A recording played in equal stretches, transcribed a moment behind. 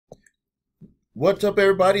What's up,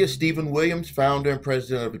 everybody? It's Stephen Williams, founder and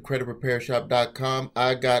president of the CreditRepairShop.com.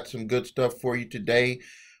 I got some good stuff for you today.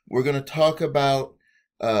 We're going to talk about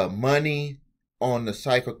money on the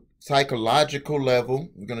psychological level.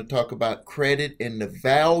 We're going to talk about credit and the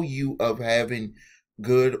value of having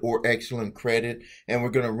good or excellent credit. And we're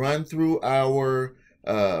going to run through our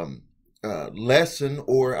lesson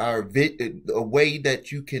or a way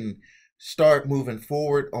that you can start moving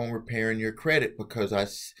forward on repairing your credit, because I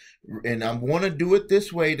want to do it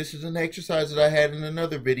this way. This is an exercise that I had in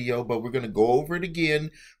another video, but we're going to go over it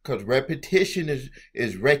again because repetition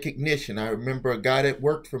is recognition. I remember a guy that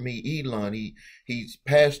worked for me, Elon. He's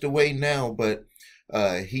passed away now, but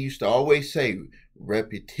he used to always say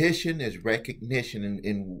repetition is recognition,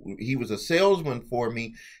 and he was a salesman for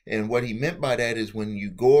me. And what he meant by that is when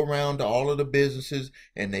you go around to all of the businesses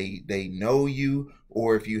and they know you,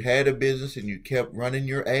 or if you had a business and you kept running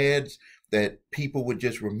your ads, that people would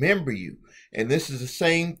just remember you. And this is the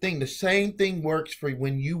same thing. The same thing works for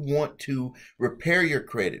when you want to repair your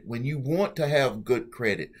credit, when you want to have good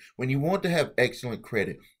credit, when you want to have excellent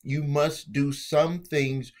credit. You must do some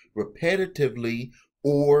things repetitively,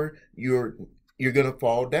 or you're going to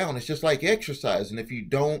fall down. It's just like exercise. And if you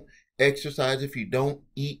don't exercise, if you don't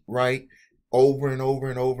eat right over and over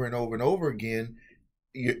and over and over and over again,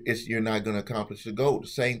 you're not going to accomplish the goal. The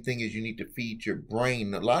same thing is you need to feed your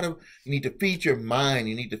brain. You need to feed your mind.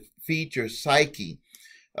 You need to feed your psyche.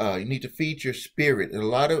 You need to feed your spirit. And a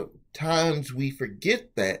lot of times we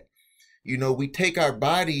forget that. We take our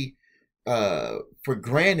body for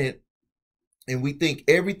granted, and we think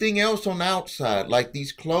everything else on the outside, like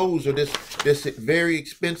these clothes or this very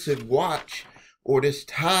expensive watch or this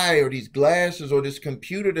tie or these glasses or this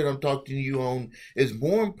computer that I'm talking to you on, is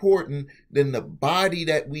more important than the body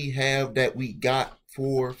that we have, that we got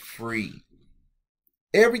for free.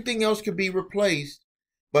 Everything else could be replaced,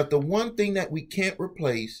 but the one thing that we can't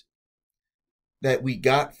replace, that we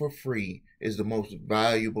got for free, is the most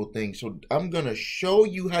valuable thing. So I'm going to show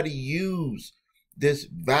you how to use this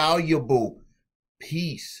valuable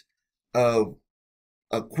piece of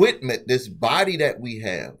equipment, this body that we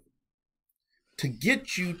have, to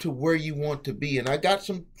get you to where you want to be. And I got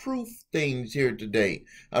some proof things here today.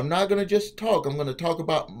 I'm not going to just talk. I'm going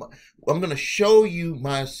to show you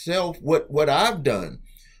myself what I've done,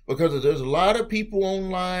 because there's a lot of people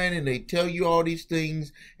online and they tell you all these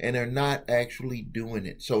things and they're not actually doing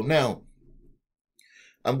it. So now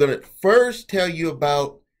I'm going to first tell you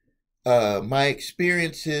about my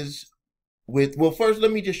experiences with, well, first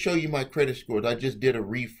let me just show you my credit scores. I just did a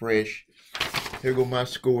refresh. Here go my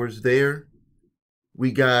scores there.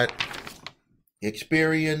 We got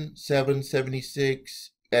Experian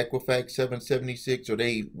 776, Equifax 776, or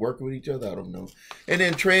they work with each other, I don't know. And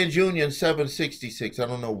then TransUnion 766. I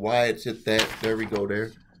don't know why it's at that. There we go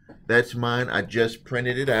there. That's mine. I just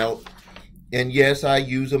printed it out. And yes, I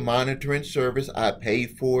use a monitoring service. I pay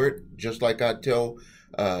for it, just like I tell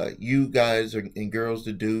you guys and girls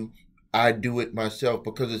to do. I do it myself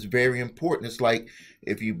because it's very important. It's like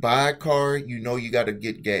if you buy a car, you got to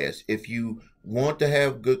get gas. If you want to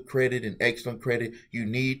have good credit and excellent credit, you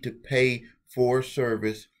need to pay for a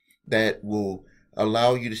service that will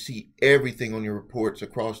allow you to see everything on your reports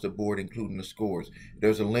across the board, including the scores.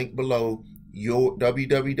 There's a link below, your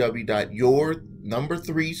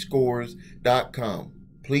www.your3scores.com.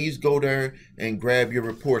 Please go there and grab your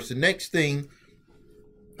reports. The next thing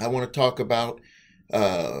I want to talk about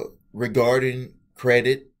regarding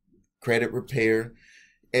credit repair,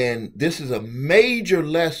 and this is a major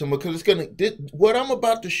lesson, because what I'm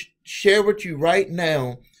about to share with you right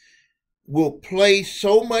now will play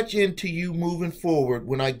so much into you moving forward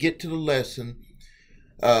when I get to the lesson,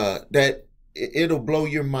 that it'll blow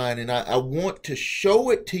your mind. And I want to show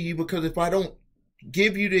it to you, because if I don't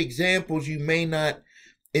give you the examples, you may not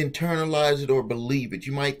internalize it or believe it.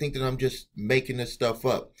 You might think that I'm just making this stuff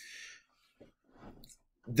up.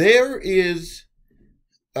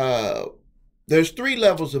 There's 3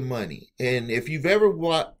 levels of money. And if you've ever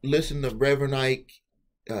listened to Reverend Ike,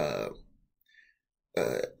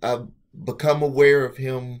 I've become aware of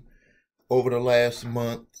him over the last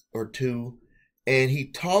month or two, and he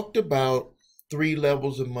talked about 3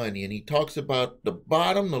 levels of money. And he talks about the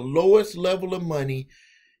lowest level of money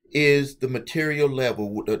is the material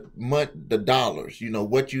level, the dollars,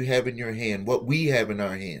 what you have in your hand, what we have in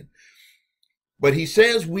our hand. But he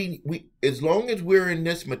says we as long as we're in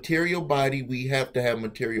this material body, we have to have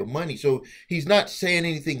material money. So he's not saying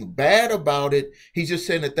anything bad about it. He's just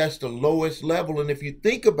saying that that's the lowest level. And if you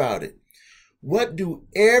think about it, what do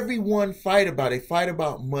everyone fight about? They fight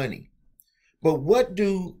about money. But what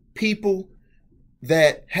do people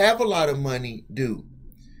that have a lot of money do?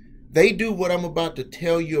 They do what I'm about to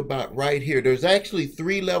tell you about right here. There's actually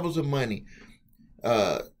 3 levels of money.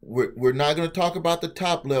 We're not going to talk about the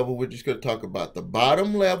top level. We're just going to talk about the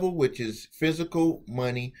bottom level, which is physical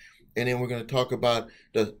money. And then we're going to talk about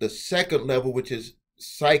the second level, which is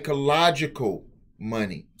psychological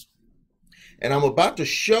money. And I'm about to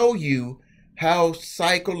show you how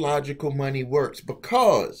psychological money works,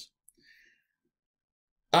 because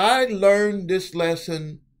I learned this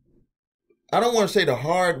lesson, I don't want to say the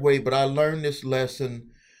hard way, but I learned this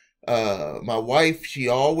lesson. My wife, she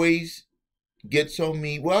always gets on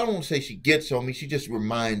me. Well, I don't want to say she gets on me. She just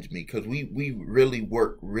reminds me, because we really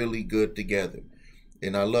work really good together.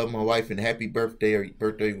 And I love my wife, and happy birthday. Her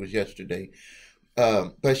birthday was yesterday.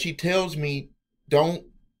 But she tells me, don't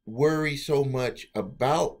worry so much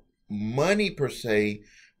about money per se.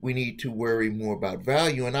 We need to worry more about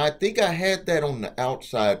value. And I think I had that on the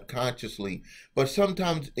outside consciously, but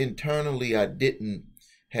sometimes internally I didn't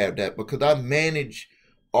have that, because I manage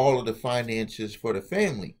all of the finances for the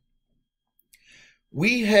family.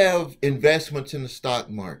 We have investments in the stock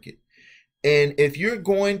market. And if you're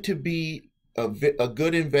going to be a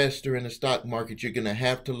good investor in the stock market, you're going to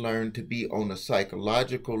have to learn to be on a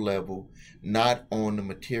psychological level, not on the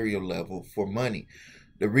material level for money.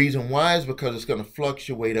 The reason why is because it's going to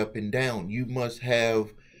fluctuate up and down. You must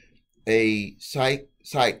have a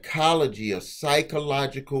psychology, a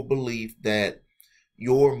psychological belief that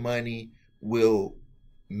your money will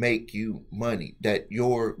make you money, that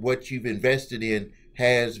what you've invested in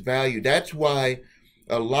has value. That's why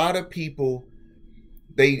a lot of people,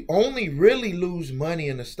 they only really lose money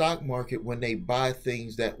in the stock market when they buy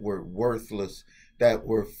things that were worthless, that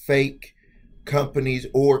were fake companies,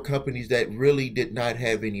 or companies that really did not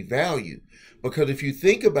have any value. Because if you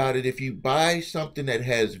think about it, if you buy something that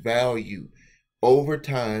has value, over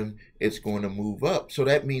time, it's going to move up. So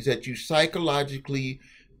that means that you psychologically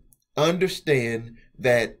understand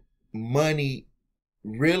that money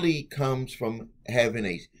really comes from having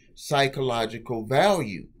a psychological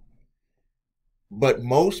value. But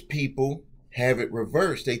most people have it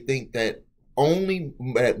reversed. They think that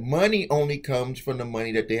money only comes from the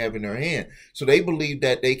money that they have in their hand. So they believe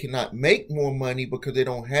that they cannot make more money because they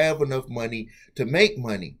don't have enough money to make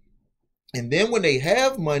money. And then when they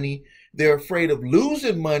have money, they're afraid of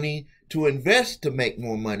losing money to invest to make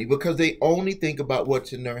more money, because they only think about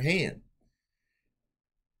what's in their hand.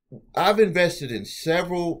 I've invested in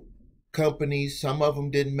several companies. Some of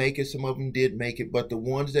them didn't make it, some of them did make it, but the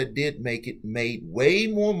ones that did make it made way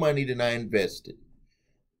more money than I invested.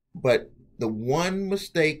 But the one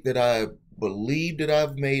mistake that I believe that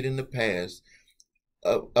I've made in the past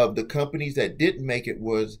of the companies that didn't make it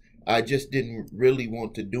was I just didn't really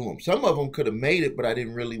want to do them. Some of them could have made it, but I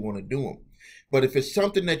didn't really want to do them. But if it's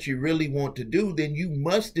something that you really want to do, then you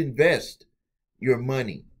must invest your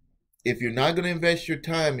money. If you're not going to invest your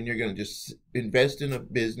time and you're going to just invest in a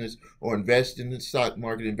business or invest in the stock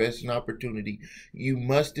market, invest in opportunity, you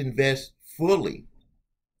must invest fully.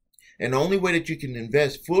 And the only way that you can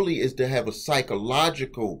invest fully is to have a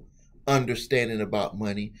psychological understanding about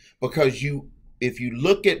money, because if you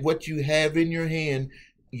look at what you have in your hand,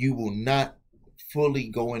 you will not fully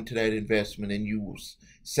go into that investment and you will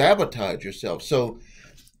sabotage yourself. So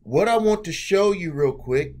what I want to show you real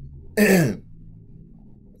quick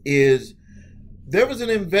is there was an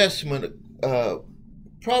investment,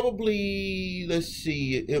 probably, let's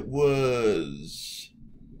see, it was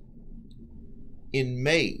in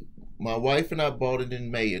May. My wife and I bought it in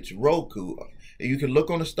May. It's Roku. You can look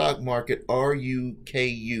on the stock market,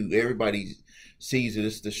 RUKU. Everybody sees it.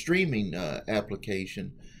 It's the streaming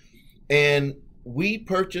application. And we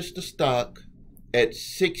purchased the stock at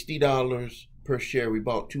 $60 per share. We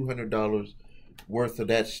bought $200 worth of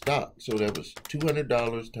that stock. So that was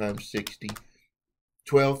 $200 times 60,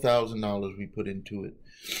 $12,000 we put into it.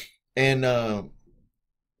 And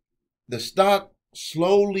the stock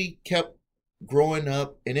slowly kept growing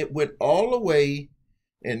up, and it went all the way,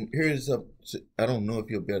 and I don't know if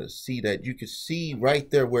you'll be able to see that. You can see right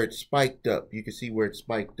there where it spiked up. You can see where it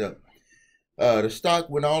spiked up. The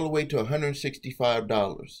stock went all the way to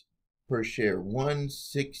 $165 per share.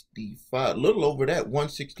 165, a little over that,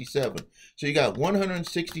 167. So you got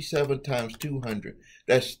 167 times 200.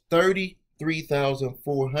 That's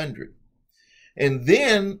 33,400. And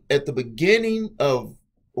then at the beginning of,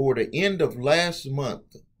 or the end of last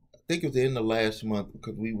month, I think it was the end of last month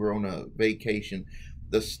because we were on a vacation,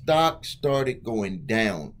 the stock started going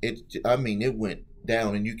down. It went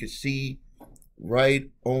down, and you could see right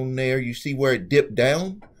on there, you see where it dipped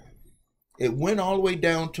down? It went all the way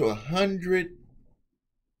down to a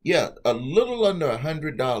little under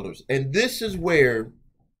 $100. And this is where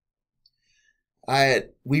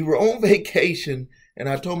we were on vacation, and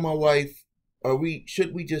I told my wife,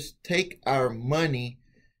 should we just take our money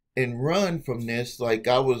and run from this? Like,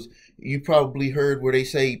 you probably heard where they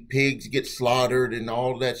say pigs get slaughtered and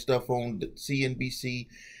all that stuff on the CNBC.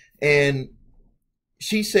 And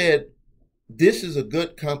she said, this is a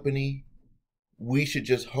good company. We should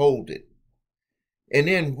just hold it. And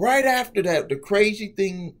then right after that, the crazy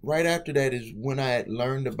thing right after that is when I had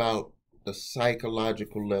learned about the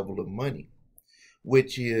psychological level of money,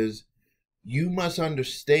 which is, you must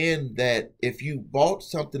understand that if you bought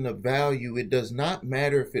something of value, it does not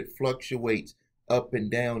matter if it fluctuates up and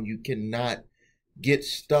down. You cannot get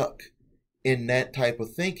stuck in that type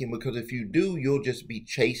of thinking, because if you do, you'll just be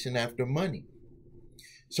chasing after money.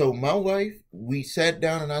 So my wife, we sat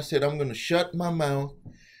down and I said, I'm going to shut my mouth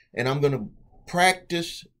and I'm going to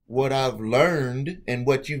practice what I've learned and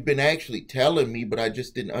what you've been actually telling me, but I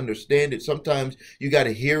just didn't understand it. Sometimes you got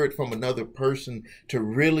to hear it from another person to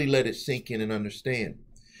really let it sink in and understand.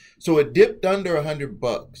 So it dipped under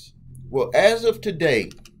 $100. Well, as of today,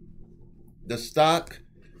 the stock,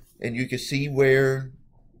 and you can see where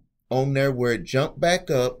on there where it jumped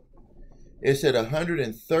back up, it's at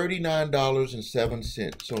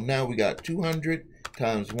 $139.07. So now we got 200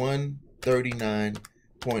 times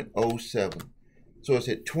 139.07. So it's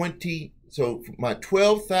at 20. So my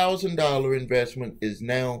 $12,000 investment is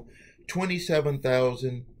now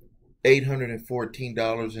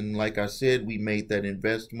 $27,814. And like I said, we made that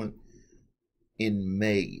investment in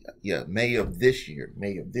May. Yeah, May of this year.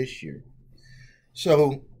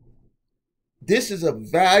 So this is a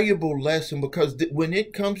valuable lesson, because when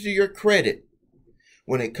it comes to your credit,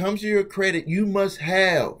 you must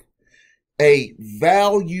have a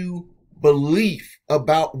value belief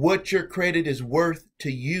about what your credit is worth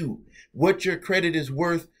to you, what your credit is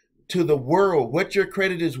worth to the world, what your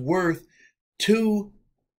credit is worth to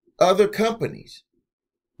other companies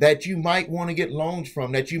that you might want to get loans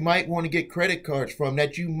from, that you might want to get credit cards from,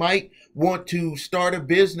 that you might want to start a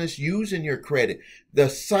business using your credit. The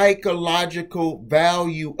psychological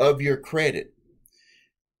value of your credit.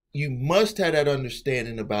 You must have that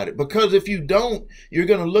understanding about it, because if you don't, you're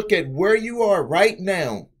going to look at where you are right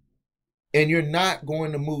now and you're not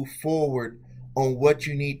going to move forward on what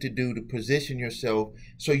you need to do to position yourself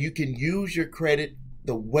so you can use your credit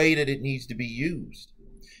the way that it needs to be used.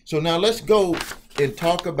 So now let's go and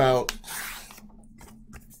talk about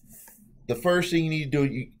the first thing you need to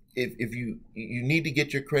do. If you need to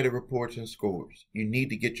get your credit reports and scores. You need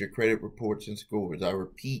to get your credit reports and scores. I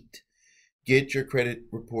repeat, get your credit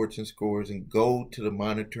reports and scores and go to the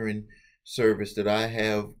monitoring service that I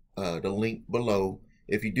have, the link below.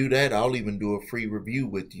 If you do that, I'll even do a free review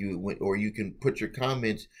with you, or you can put your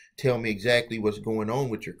comments, tell me exactly what's going on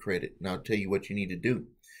with your credit, and I'll tell you what you need to do.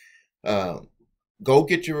 Go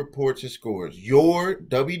get your reports and scores.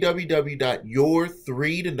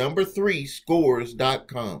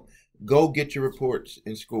 www.your3scores.com. Go get your reports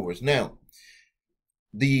and scores. Now,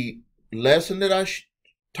 the lesson that I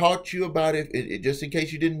taught you about, just in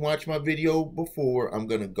case you didn't watch my video before, I'm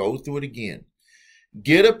going to go through it again.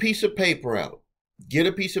 Get a piece of paper out. Get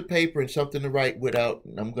a piece of paper and something to write without.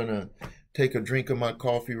 I'm going to take a drink of my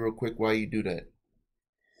coffee real quick while you do that.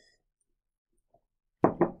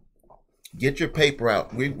 Get your paper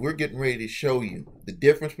out. We're getting ready to show you the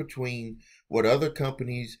difference between what other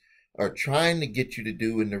companies are trying to get you to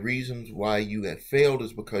do, and the reasons why you have failed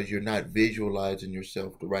is because you're not visualizing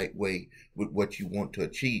yourself the right way with what you want to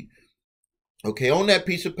achieve. Okay, on that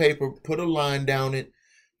piece of paper, put a line down it,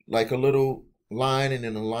 like a little line, and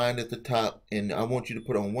then a line at the top, and I want you to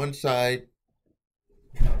put on one side.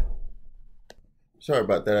 Sorry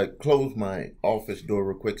about that. I closed my office door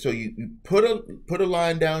real quick. So you put a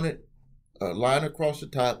line down it, a line across the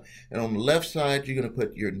top, and on the left side you're going to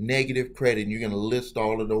put your negative credit, and you're going to list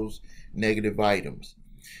all of those negative items.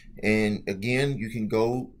 And again, you can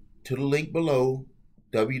go to the link below,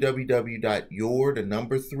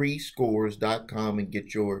 www.your3scores.com, and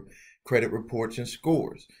get your credit reports and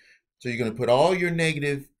scores. So you're going to put all your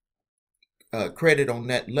negative credit on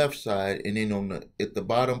that left side, and then at the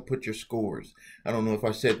bottom put your scores. I don't know if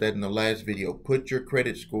I said that in the last video. Put your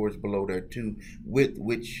credit scores below there too, with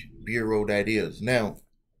which bureau that is. Now,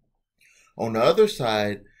 on the other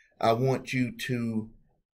side, I want you to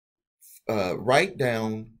write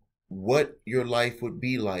down what your life would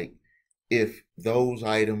be like if those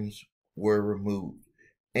items were removed,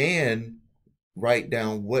 and write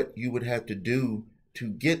down what you would have to do to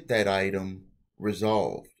get that item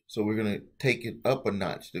resolved. So we're going to take it up a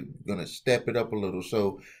notch. We're going to step it up a little.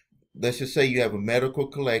 So let's just say you have a medical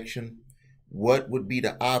collection. What would be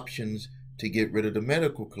the options to get rid of the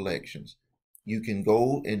medical collections? You can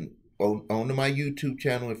go and onto my YouTube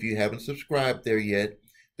channel if you haven't subscribed there yet,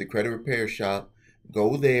 the Credit Repair Shop.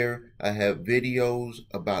 Go there. I have videos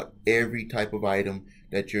about every type of item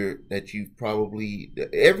that you've probably,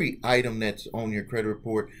 every item that's on your credit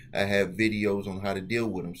report. I have videos on how to deal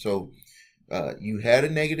with them. So you had a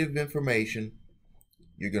negative information.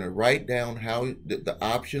 You're going to write down how the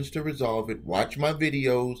options to resolve it. Watch my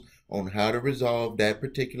videos on how to resolve that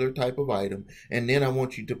particular type of item. And then I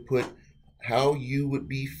want you to put how you would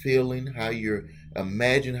be feeling,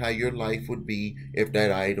 imagine how your life would be if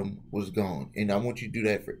that item was gone. And I want you to do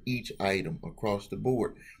that for each item across the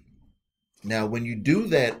board. Now, when you do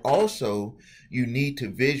that, also, you need to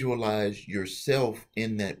visualize yourself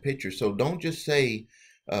in that picture. So don't just say,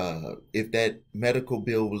 if that medical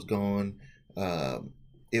bill was gone,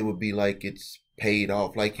 it would be like it's paid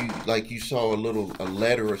off. Like you saw a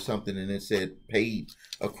letter or something and it said paid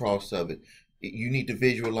across of it. You need to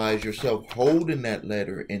visualize yourself holding that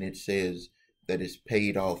letter and it says that it's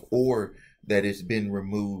paid off, or that it's been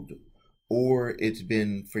removed, or it's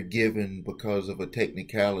been forgiven because of a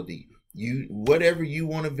technicality. Whatever you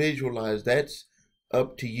want to visualize, that's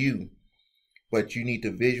up to you. But you need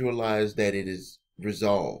to visualize that it is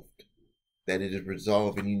resolved. That it is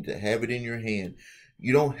resolved, and you need to have it in your hand.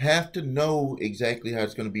 You don't have to know exactly how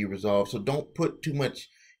it's going to be resolved. So don't put too much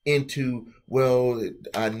into, well,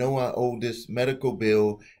 I know I owe this medical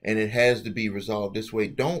bill and it has to be resolved this way.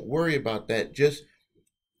 Don't worry about that. Just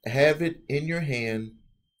have it in your hand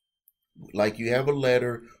like you have a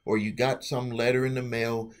letter, or you got some letter in the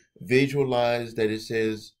mail. Visualize that it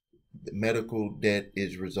says the medical debt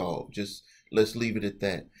is resolved. Just let's leave it at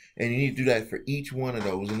that. And you need to do that for each one of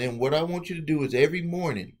those. And then what I want you to do is every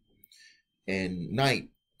morning and night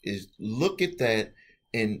is look at that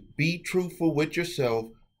and be truthful with yourself.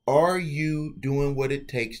 Are you doing what it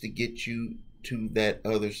takes to get you to that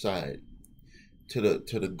other side, to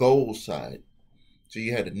the goal side? So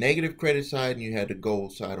you had the negative credit side and you had the goal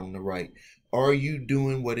side on the right. Are you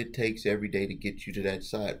doing what it takes every day to get you to that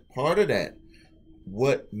side? Part of that,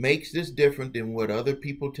 what makes this different than what other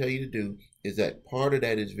people tell you to do, is that part of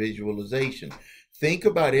that is visualization. Think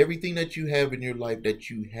about everything that you have in your life that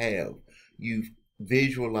you have. You've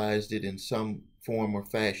visualized it in some form or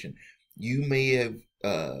fashion. You may have,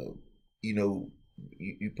 you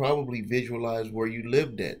probably visualized where you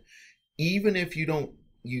lived at. Even if you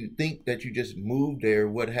think that you just moved there,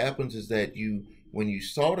 what happens is that when you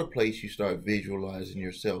saw the place, you start visualizing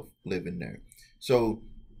yourself living there. So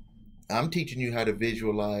I'm teaching you how to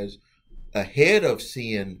visualize ahead of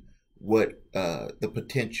seeing what the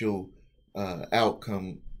potential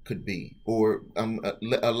outcome could be. Or let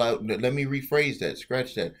me rephrase that,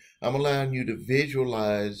 scratch that. I'm allowing you to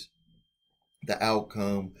visualize the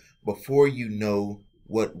outcome before you know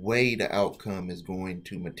what way the outcome is going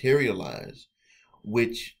to materialize,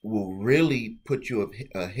 which will really put you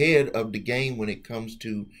ahead of the game when it comes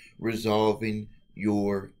to resolving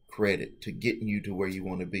your credit, to getting you to where you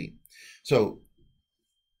want to be. So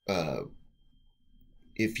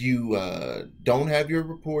if you don't have your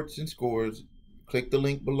reports and scores, click the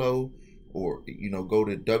link below, or go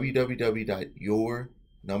to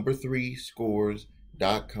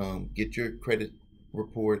www.your3scores.com. Get your credit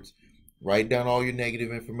reports. Write down all your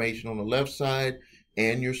negative information on the left side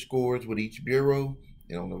and your scores with each bureau.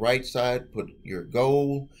 And on the right side, put your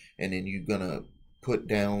goal, and then you're gonna put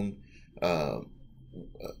down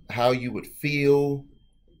how you would feel,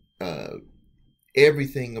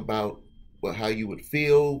 everything about how you would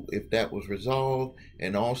feel if that was resolved.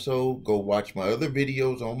 And also go watch my other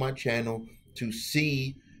videos on my channel to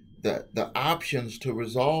see the options to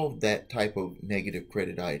resolve that type of negative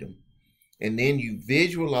credit item. And then you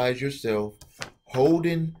visualize yourself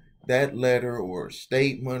holding that letter or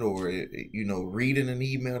statement, or reading an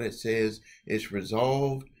email that says it's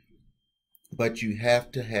resolved. But you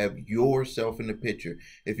have to have yourself in the picture.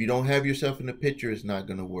 If you don't have yourself in the picture, it's not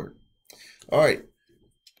going to work. All right.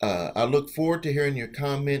 I look forward to hearing your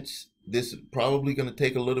comments. This is probably going to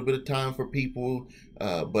take a little bit of time for people,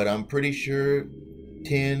 but I'm pretty sure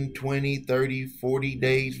 10, 20, 30, 40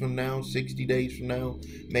 days from now, 60 days from now,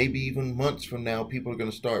 maybe even months from now, people are going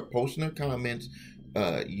to start posting their comments.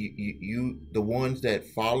 The ones that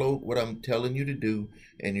follow what I'm telling you to do,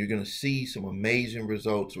 and you're going to see some amazing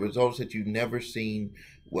results that you've never seen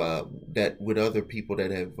that with other people that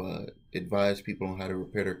have advised people on how to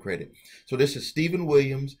repair their credit. So this is Stephen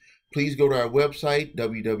Williams. Please go to our website,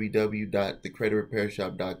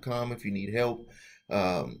 www.thecreditrepairshop.com. If you need help,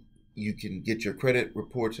 you can get your credit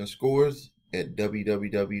reports and scores at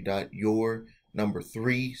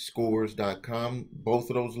www.your3scores.com. Both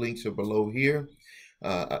of those links are below here.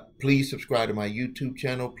 Please subscribe to my YouTube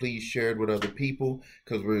channel. Please share it with other people,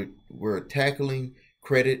 because we're tackling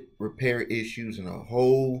credit repair issues in a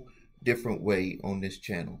whole different way on this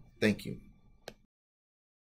channel. Thank you.